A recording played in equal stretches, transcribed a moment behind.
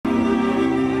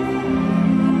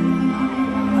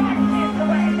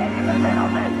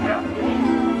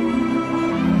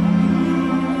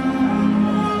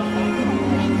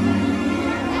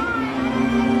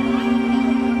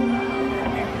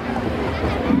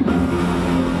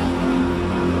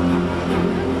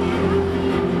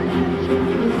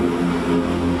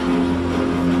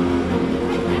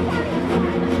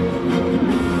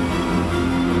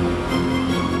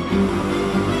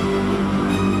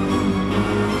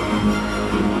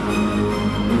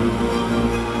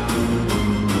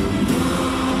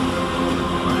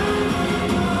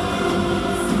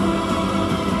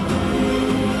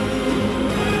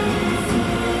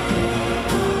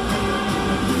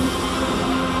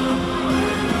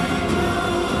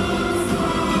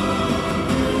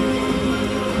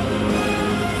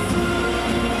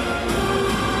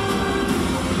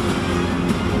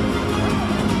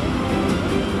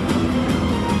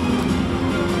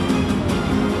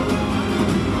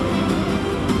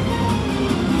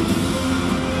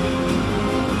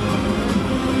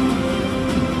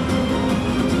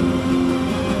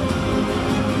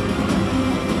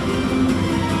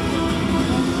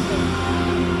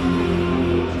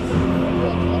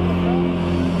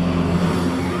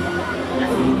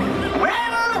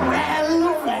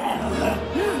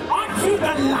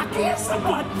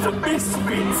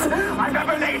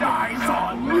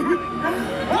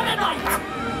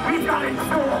in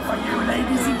store for you,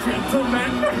 ladies and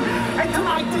gentlemen. And to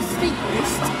my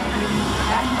distinguished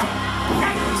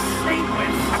and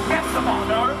distinguished guests of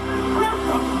honor,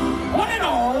 welcome, one and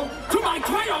all, to my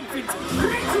triumphant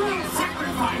ritual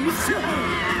sacrifice.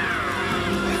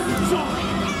 Join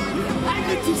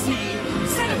and to see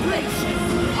celebration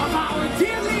of our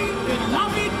dearly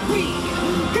beloved Queen.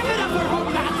 Give it up for Her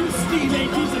Majesty,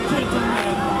 ladies and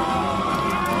gentlemen.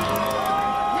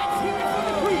 Let's hear it for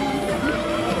the Queen.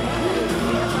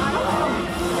 Oh,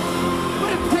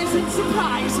 what a pleasant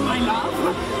surprise, my love.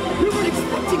 We were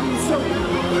expecting you so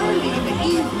early in the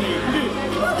evening.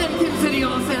 Well, then consider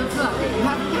yourself lucky. You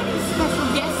have many special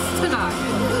guests tonight.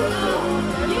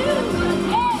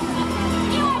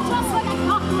 You are just like a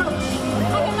cockroach.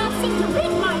 I cannot seem to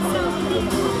rid myself of you.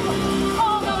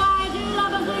 Although I do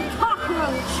love a good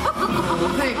cockroach. Oh,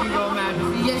 thank you, Your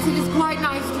Majesty. Yes, it is quite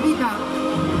nice to be back.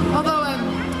 Although,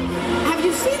 have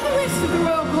you seen the rest of the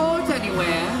royal court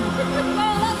anywhere?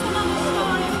 Well, that's another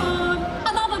story for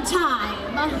another time.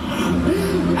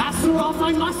 Astaroth,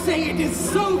 I must say it is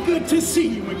so good to see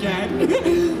you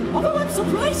again. Although I'm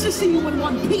surprised to see you in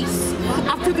one piece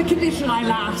after the condition I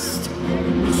last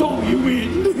saw you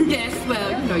in. Yes,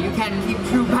 well, you know, you can't keep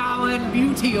true power and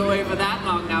beauty away for that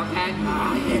long now, can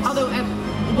you? Yes. Although,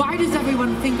 why does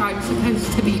everyone think I'm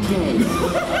supposed to be gay?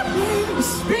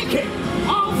 Speaking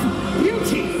of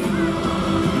beauty,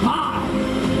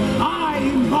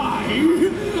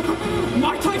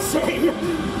 might I say,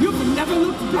 you've never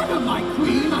looked better, my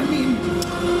queen. I mean,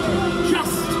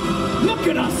 just look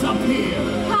at us up here.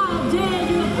 How dare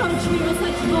you approach me with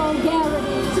such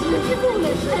vulgarities, you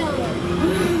foolish Helen?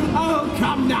 Oh,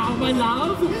 come now, my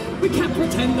love. We can't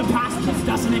pretend the past just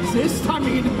doesn't exist. I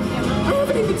mean, I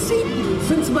haven't even seen you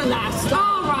since my last...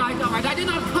 All right. I did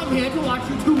not come here to watch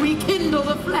you to rekindle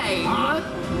the flame.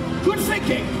 Good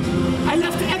thinking. I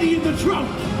left Eddie in the trunk,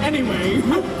 anyway.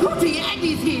 Goody,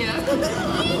 Eddie's here.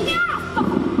 Enough!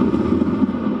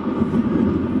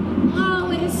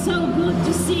 Oh, it is so good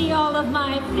to see all of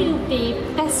my filthy,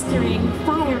 festering,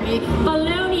 fiery,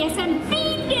 felonious, and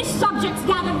fiendish subjects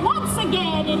gathered once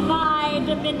again in my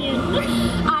dominion.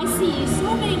 I see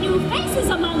so many new faces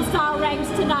amongst our ranks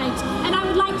tonight, and I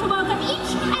would like to welcome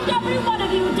each and every one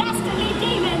of you dastardly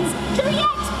demons to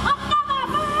yet another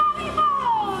bloody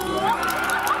ball!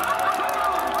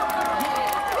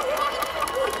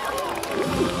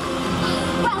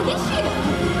 Well, this year,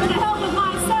 with the help of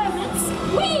my servants,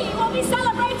 we will be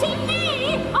celebrating me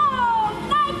all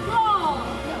night long!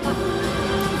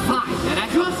 Fine, and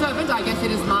as your servant, I guess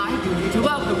it is my duty to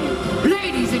welcome you.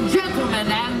 Ladies and gentlemen,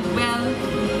 and,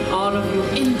 well, all of you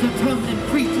indeterminate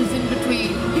creatures in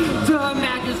between, to Her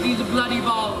Majesty's bloody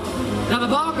ball. Now, the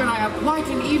Barker and I have quite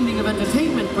an evening of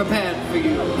entertainment prepared for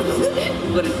you.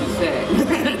 What did you say?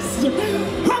 Yes. Who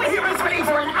here is ready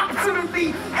for an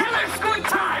absolutely hellish good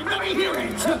time? Let me hear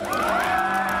it.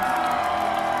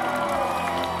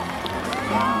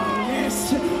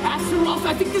 Yes, Astaroth,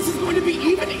 I think this is going to be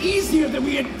even easier than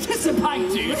we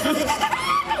anticipated.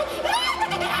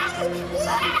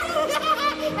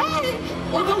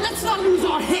 Although let's not lose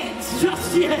our heads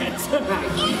just yet.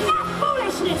 Enough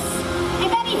foolishness!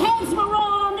 If any heads will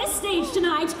roll on this stage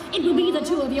tonight, it will be the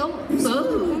two of yours.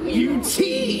 Oh, You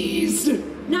teased.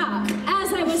 Now,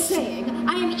 as I was saying,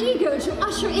 I am eager to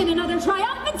usher in another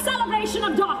triumphant celebration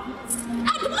of darkness.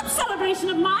 And what celebration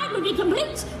of mine would be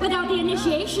complete without the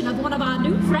initiation of one of our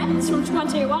new friends from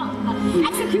 21?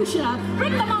 Executioner,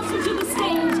 bring the monster to the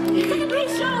stage. Can you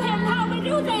please show him how we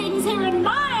do things here in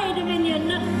my dominion?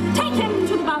 Take him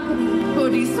to the balcony.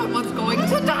 goody, someone's going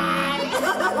to die!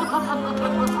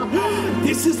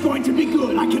 This is going to be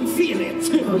good, I can feel it.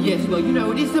 Oh, yes, well, you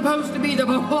know, it is supposed to be the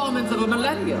performance of a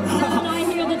millennium. And I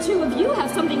hear the two of you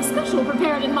have something special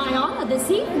prepared in my honor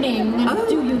this evening.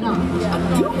 Do you not?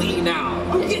 Do we now?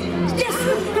 Oh, yes,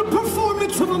 the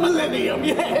performance of a millennium,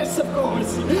 yes, of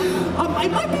course.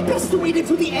 It might be best to wait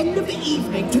until the end of the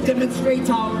evening to demonstrate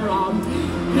our,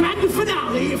 grand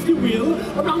finale, if you will,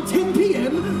 around 10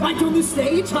 p.m., right on the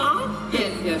stage, huh?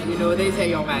 Yes, you know, they say,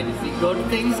 Your Majesty, good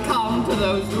things come to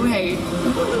those who hate.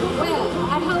 Well,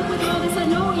 I hope with all this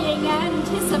annoying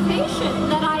anticipation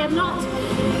that I am not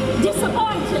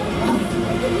disappointed.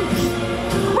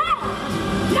 Well,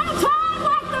 no time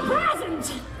like the present!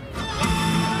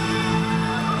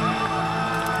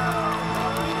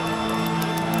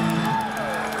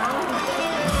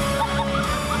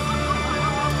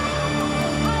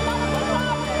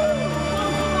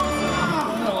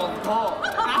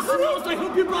 I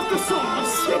hope you brought the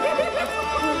sauce.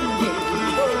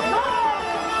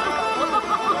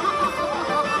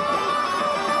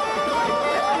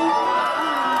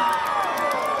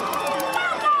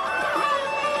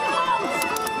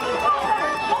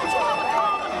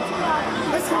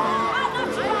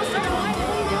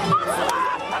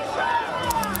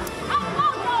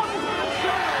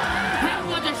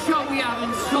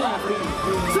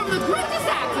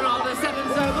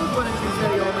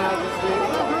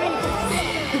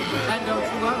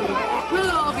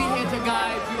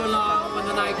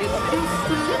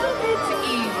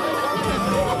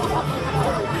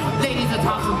 Let's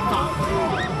have some fun.